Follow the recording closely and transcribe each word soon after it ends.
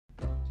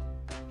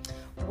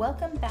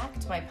welcome back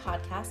to my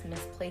podcast,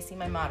 Misplacing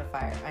My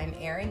Modifier. I'm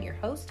Erin, your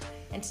host,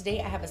 and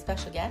today I have a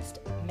special guest,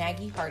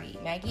 Maggie Hardy.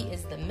 Maggie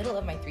is the middle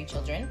of my 3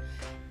 children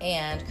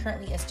and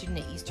currently a student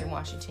at Eastern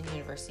Washington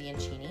University in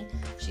Cheney.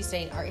 She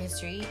studied art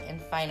history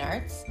and fine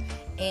arts,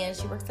 and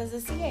she works as a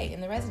CA in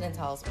the residence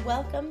halls.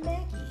 Welcome,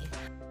 Maggie.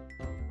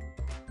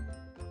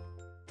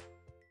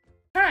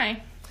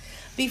 Hi.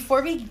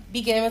 Before we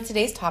begin with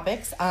today's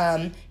topics,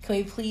 can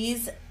we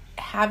please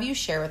have you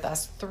share with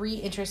us 3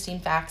 interesting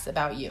facts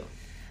about you?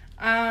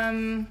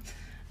 I'm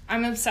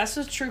obsessed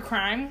with true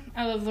crime.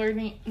 I love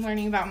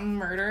learning about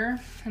murder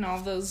and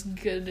all those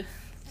good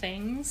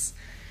things.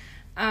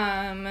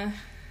 I'm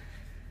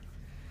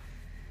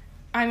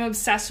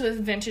obsessed with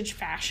vintage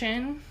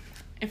fashion.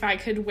 If I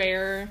could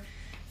wear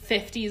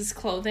 50s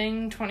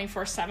clothing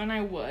 24/7,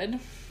 I would.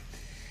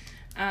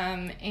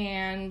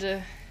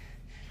 And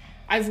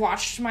I've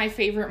watched my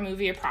favorite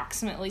movie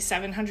approximately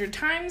 700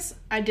 times.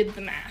 I did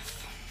the math.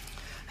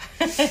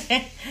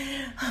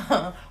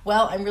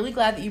 Well, I'm really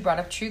glad that you brought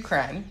up true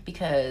crime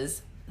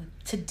because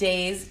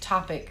today's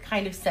topic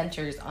kind of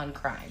centers on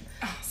crime.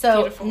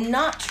 So, beautiful.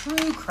 Not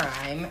true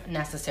crime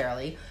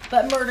necessarily,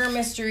 but murder,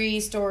 mystery,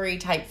 story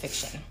type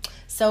fiction.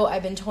 So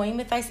I've been toying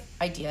with this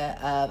idea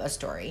of a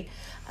story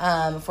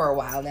for a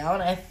while now,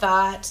 and I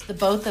thought the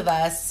both of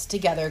us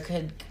together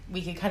could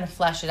kind of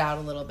flesh it out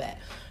a little bit.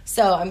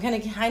 So I'm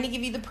going to kind of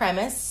give you the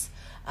premise,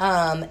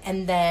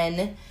 and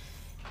then,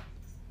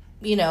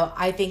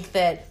 I think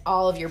that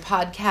all of your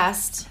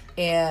podcast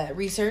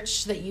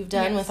research that you've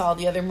done with all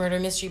the other murder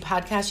mystery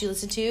podcasts you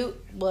listen to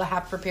will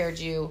have prepared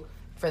you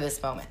for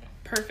this moment.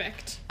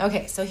 Perfect.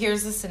 Okay, so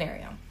here's the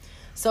scenario.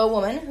 So a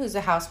woman who's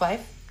a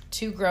housewife,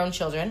 2 grown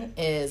children,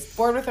 is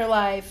bored with her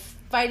life,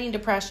 fighting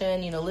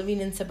depression,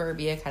 living in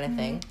suburbia kind of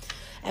thing.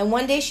 And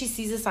one day she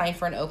sees a sign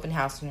for an open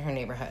house in her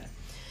neighborhood.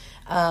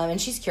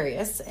 And she's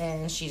curious,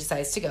 and she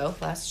decides to go,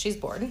 lest she's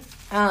bored.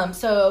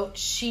 So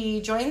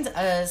she joins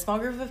a small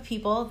group of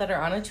people that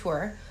are on a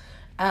tour,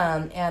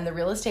 and the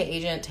real estate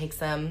agent takes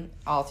them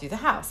all through the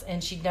house.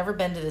 And she'd never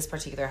been to this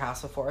particular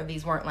house before.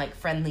 These weren't like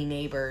friendly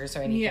neighbors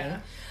or anything.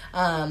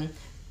 Yeah.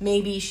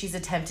 Maybe she's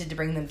attempted to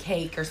bring them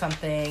cake or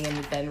something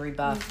and been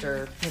rebuffed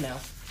or,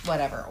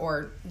 whatever.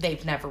 Or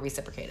they've never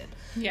reciprocated.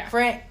 Yeah.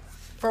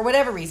 For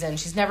whatever reason,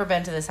 she's never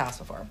been to this house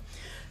before.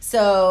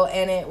 So,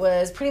 and it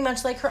was pretty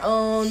much like her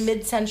own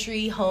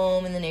mid-century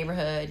home in the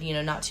neighborhood,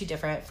 not too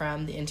different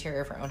from the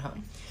interior of her own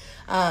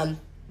home.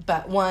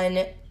 But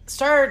one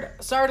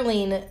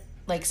startling,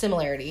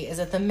 similarity is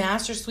that the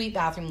master suite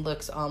bathroom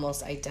looks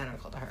almost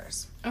identical to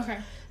hers. Okay.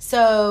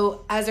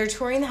 So, as they're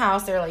touring the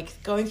house, they're,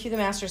 going through the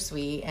master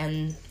suite,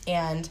 and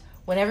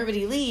when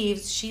everybody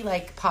leaves, she,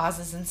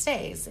 pauses and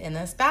stays in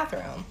this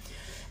bathroom.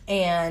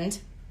 And,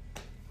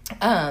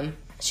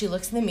 she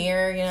looks in the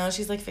mirror,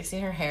 she's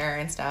fixing her hair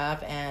and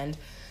stuff, and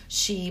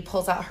she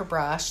pulls out her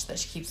brush that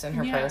she keeps in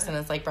her purse and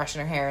is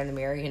brushing her hair in the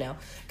mirror,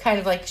 kind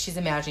of like she's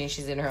imagining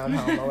she's in her own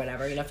home or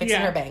whatever,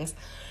 fixing her bangs.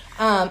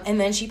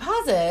 And then she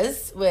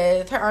pauses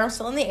with her arms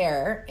still in the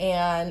air,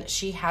 and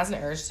she has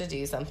an urge to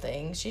do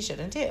something she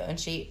shouldn't do, and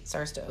she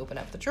starts to open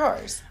up the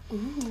drawers.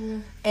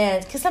 Ooh.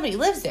 And because somebody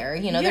lives there,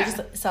 they're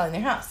just selling their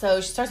house.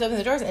 So she starts opening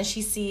the drawers, and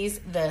she sees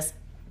this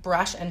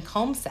brush and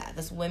comb set,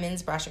 this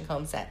women's brush and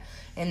comb set,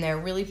 and they're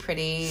really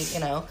pretty,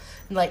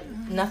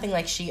 nothing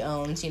like she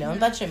owns, and a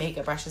bunch of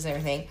makeup brushes and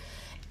everything.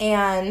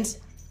 And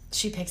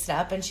she picks it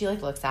up and she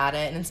looks at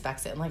it and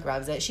inspects it and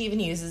rubs it. She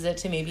even uses it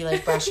to maybe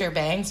brush her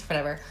bangs or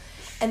whatever.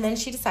 And then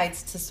she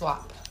decides to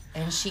swap,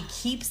 and she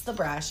keeps the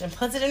brush and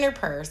puts it in her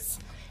purse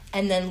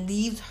and then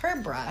leaves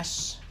her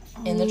brush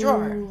in the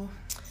drawer.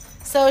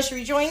 So she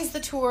rejoins the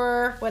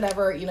tour,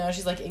 whatever,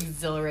 she's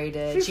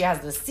exhilarated. She has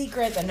this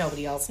secret that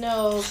nobody else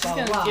knows. She's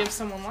going to give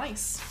someone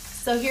lice.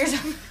 So here's,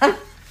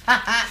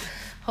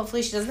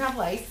 hopefully she doesn't have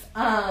lice.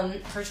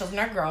 Her children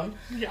are grown.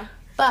 Yeah.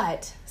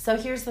 But, so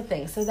here's the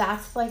thing. So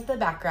that's the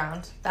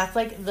background. That's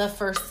the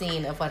first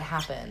scene of what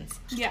happens.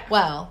 Yeah.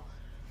 Well,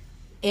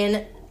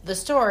 in the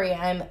story,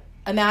 I'm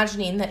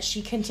imagining that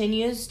she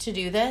continues to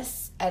do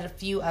this at a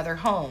few other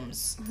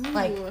homes.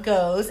 Ooh.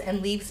 Goes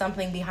and leaves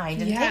something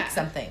behind and takes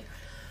something.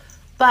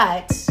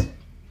 But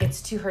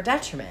it's to her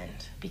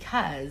detriment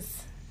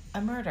because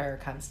a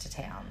murderer comes to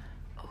town.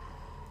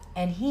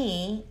 And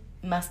he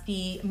must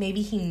be,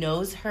 maybe he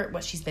knows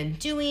what she's been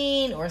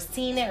doing or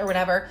seen it or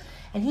whatever.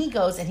 And he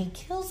goes and he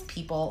kills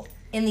people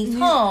in these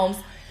homes.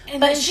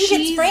 But she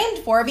gets framed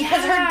for it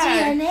because her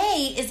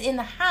DNA is in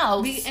the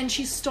house. And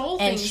she stole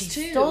things,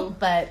 too.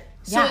 But,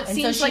 so it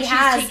seems like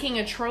she's taking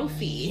a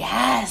trophy.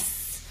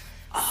 Yes.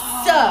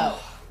 Oh.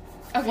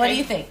 So, what do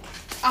you think?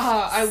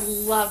 Oh, I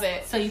love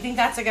it. So you think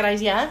that's a good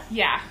idea?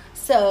 Yeah.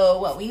 So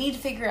what we need to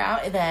figure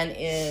out then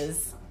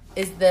is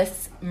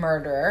this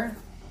murder,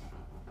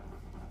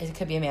 it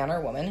could be a man or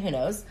a woman, who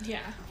knows? Yeah.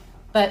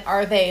 But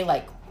are they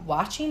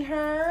watching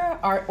her?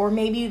 Or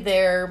maybe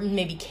they're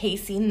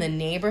casing the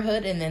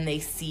neighborhood, and then they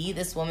see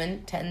this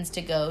woman tends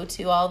to go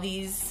to all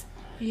these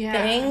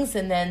things,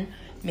 and then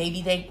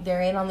maybe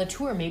they're in on the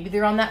tour. Maybe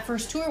they're on that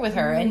first tour with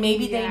her, and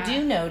maybe they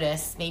do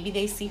notice. Maybe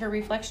they see her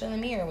reflection in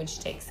the mirror when she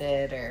takes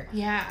it, or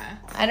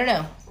I don't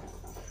know.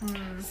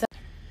 So,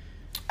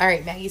 all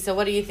right, Maggie. So,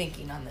 what are you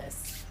thinking on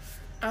this?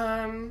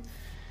 I'm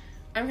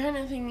kind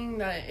of thinking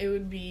that it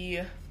would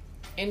be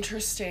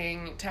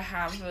interesting to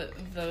have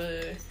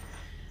the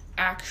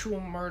actual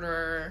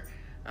murderer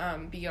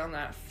be on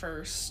that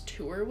first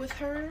tour with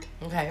her.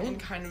 Okay. And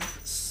kind of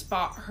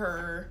spot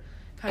her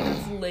kind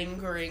of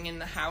lingering in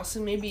the house,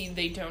 and maybe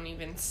they don't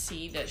even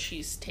see that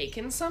she's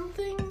taken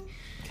something.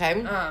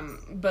 Okay.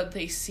 But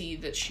they see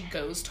that she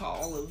goes to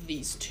all of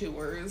these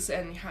tours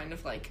and kind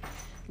of, like,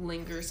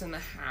 lingers in the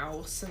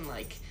house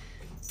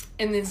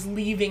and is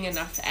leaving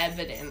enough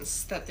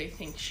evidence that they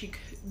think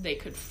they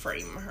could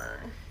frame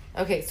her.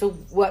 Okay, so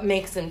what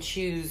makes them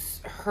choose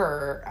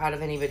her out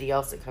of anybody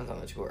else that comes on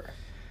the tour?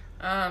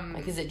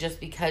 Like, is it just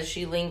because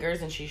she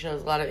lingers and she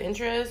shows a lot of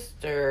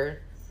interest,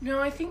 or? No,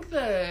 I think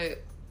the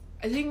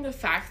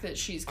fact that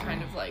she's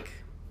kind of like,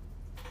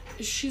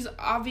 she's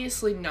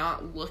obviously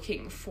not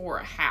looking for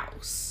a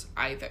house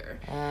either.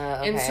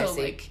 Okay, and so,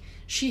 like,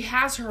 she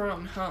has her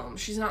own home.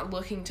 She's not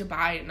looking to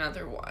buy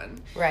another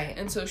one. Right.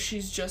 And so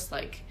she's just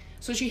like,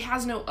 so she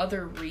has no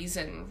other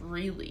reason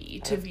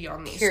really to be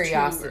on these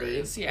curiosity.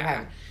 tours.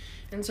 Yeah. Okay.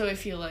 And so I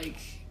feel like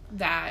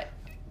that,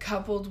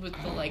 coupled with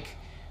the, like,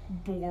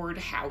 bored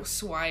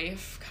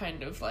housewife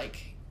kind of,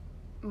 like,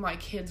 my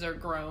kids are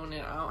grown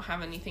and I don't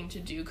have anything to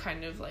do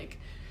kind of, like,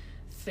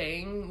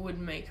 thing, would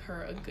make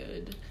her a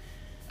good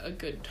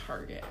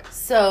target.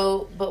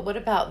 So, but what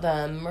about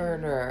the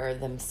murderer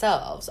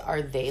themselves?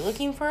 Are they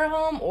looking for a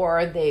home, or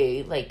are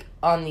they, like,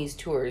 on these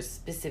tours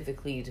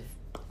specifically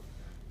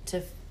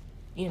to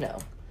you know,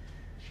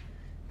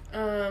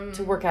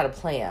 to work out a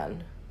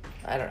plan?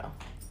 I don't know.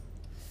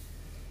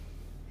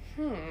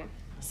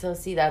 So,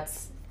 see,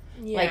 that's,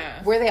 like,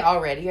 were they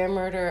already a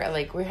murderer?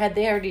 Like, had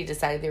they already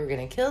decided they were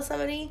going to kill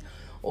somebody?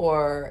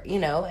 Or, you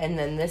know, and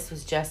then this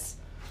was just,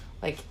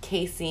 like,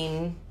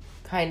 casing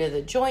kind of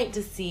the joint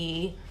to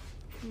see,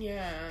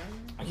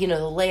 you know,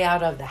 the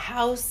layout of the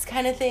house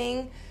kind of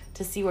thing,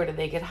 to see where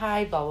they could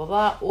hide, blah, blah,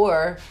 blah.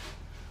 Or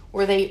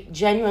were they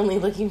genuinely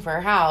looking for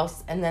a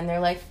house, and then they're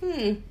like,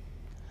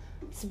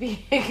 it's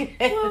big.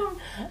 Well,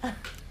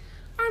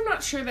 I'm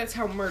not sure that's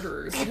how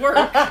murderers work.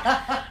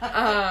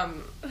 I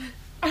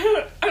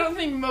don't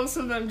think most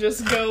of them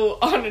just go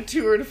on a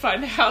tour to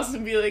find a house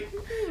and be like,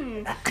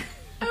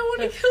 I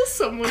want to kill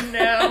someone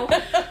now.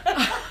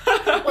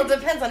 Well, it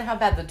depends on how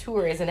bad the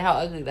tour is and how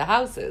ugly the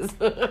house is.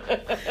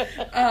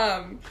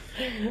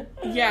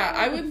 Yeah,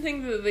 I would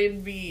think that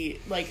they'd be,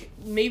 like,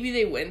 maybe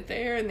they went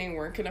there and they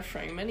weren't going to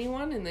frame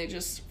anyone and they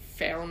just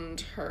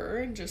found her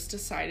and just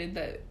decided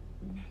that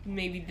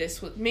maybe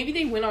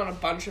they went on a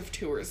bunch of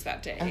tours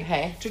that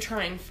day to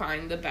try and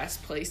find the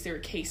best place. They were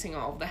casing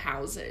all of the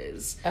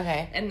houses.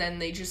 And then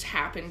they just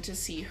happened to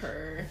see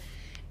her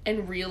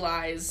and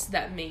realize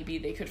that maybe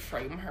they could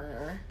frame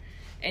her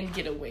and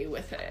get away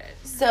with it.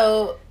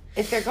 So,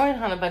 if they're going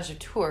on a bunch of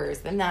tours,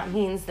 then that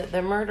means that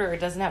the murderer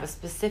doesn't have a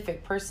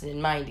specific person in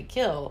mind to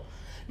kill.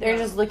 They're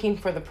just looking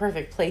for the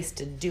perfect place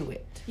to do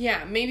it.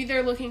 Yeah, maybe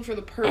they're looking for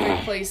the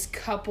perfect place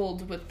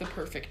coupled with the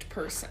perfect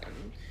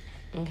person.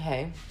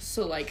 Okay.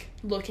 So, like,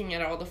 looking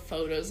at all the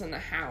photos in the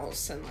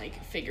house and,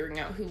 like, figuring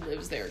out who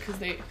lives there. Because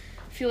they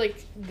feel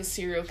like the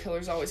serial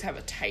killers always have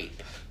a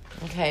type.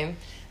 Okay.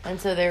 And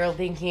so they were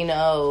thinking,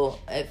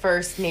 at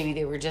first maybe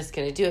they were just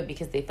going to do it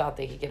because they thought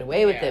they could get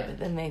away with it. But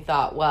then they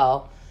thought,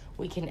 well,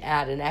 we can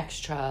add an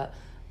extra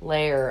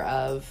layer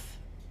of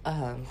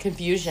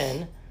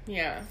confusion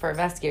for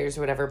investigators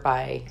or whatever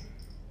by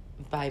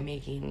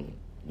making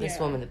this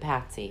woman the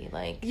patsy.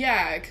 Like,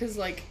 yeah, because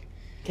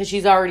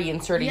she's already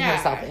inserting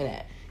herself in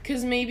it.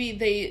 Because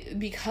maybe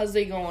because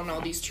they go on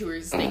all these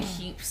tours, they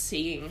keep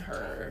seeing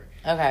her.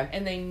 Okay.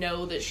 And they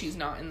know that she's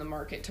not in the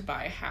market to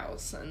buy a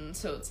house. And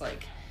so it's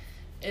like,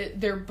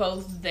 they're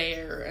both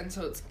there. And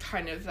so it's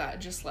kind of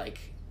that just like,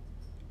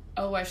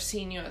 oh, I've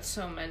seen you at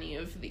so many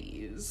of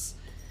these.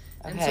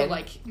 Okay. And so,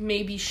 like,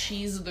 maybe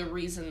she's the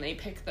reason they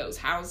pick those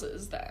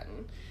houses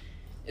then.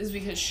 Is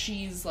because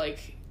she's,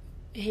 like,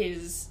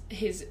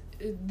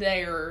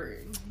 their,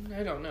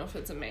 I don't know if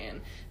it's a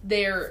man,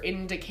 their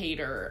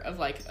indicator of,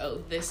 like, oh,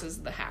 this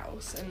is the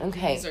house, and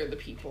these are the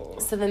people.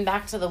 So then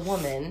back to the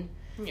woman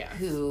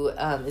who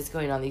is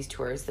going on these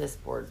tours, this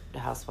bored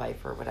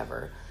housewife or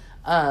whatever.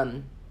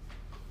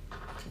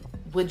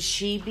 Would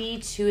she be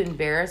too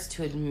embarrassed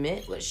to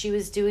admit what she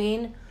was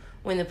doing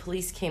when the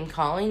police came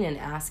calling and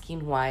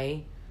asking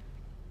why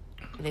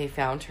they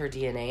found her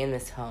DNA in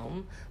this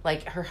home?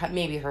 Like,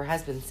 maybe her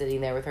husband's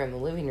sitting there with her in the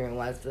living room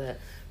while the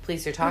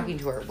police are talking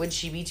to her. Would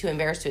she be too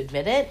embarrassed to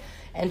admit it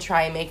and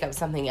try and make up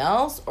something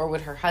else? Or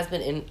would her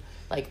husband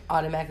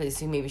automatically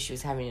assume maybe she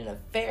was having an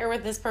affair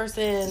with this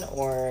person?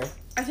 Or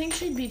I think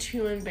she'd be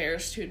too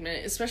embarrassed to admit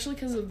it, especially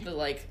because of the,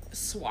 like,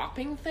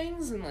 swapping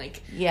things and,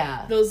 like,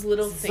 those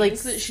little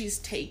things that she's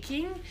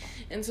taking.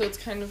 And so it's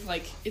kind of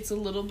like, it's a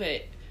little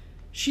bit,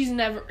 she's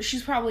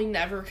probably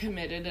never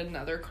committed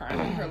another crime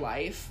in her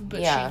life, but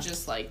she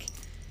just, like,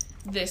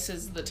 this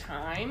is the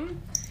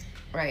time.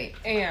 Right.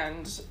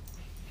 And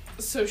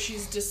so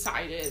she's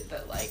decided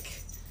that, like,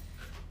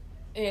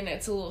 and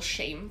it's a little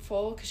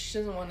shameful because she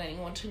doesn't want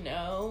anyone to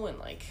know, and,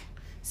 like...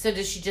 So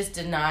does she just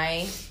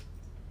deny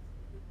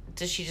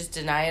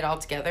it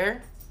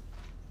altogether?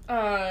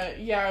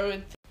 Yeah, I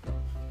would...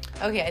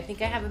 Okay, I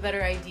think I have a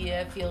better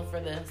feel for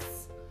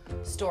this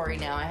story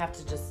now. I have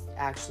to just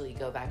actually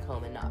go back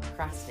home and not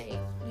procrastinate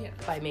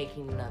by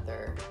making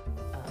another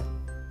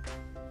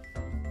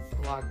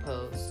blog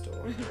post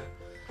or,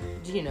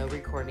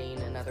 recording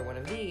another one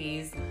of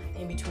these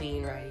in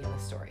between writing the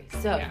story.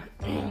 So,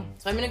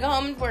 so I'm going to go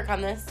home and work on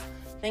this.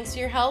 Thanks for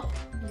your help.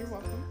 You're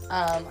welcome.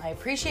 I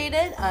appreciate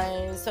it.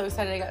 I'm so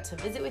excited I got to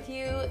visit with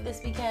you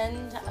this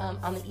weekend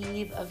on the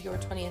eve of your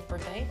 20th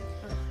birthday.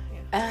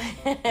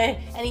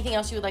 Anything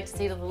else you would like to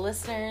say to the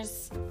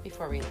listeners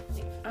before we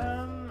leave?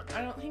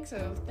 I don't think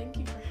so. Thank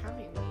you for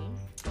having me.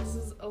 This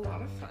is a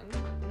lot of fun,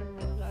 and I'm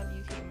really glad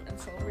you came and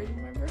celebrated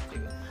my birthday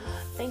with me.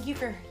 Thank you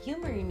for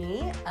humoring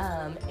me,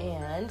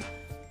 and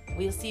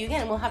we'll see you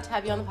again. We'll have to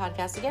have you on the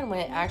podcast again when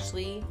it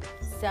actually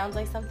sounds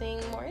like something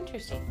more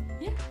interesting.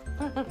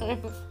 Yeah.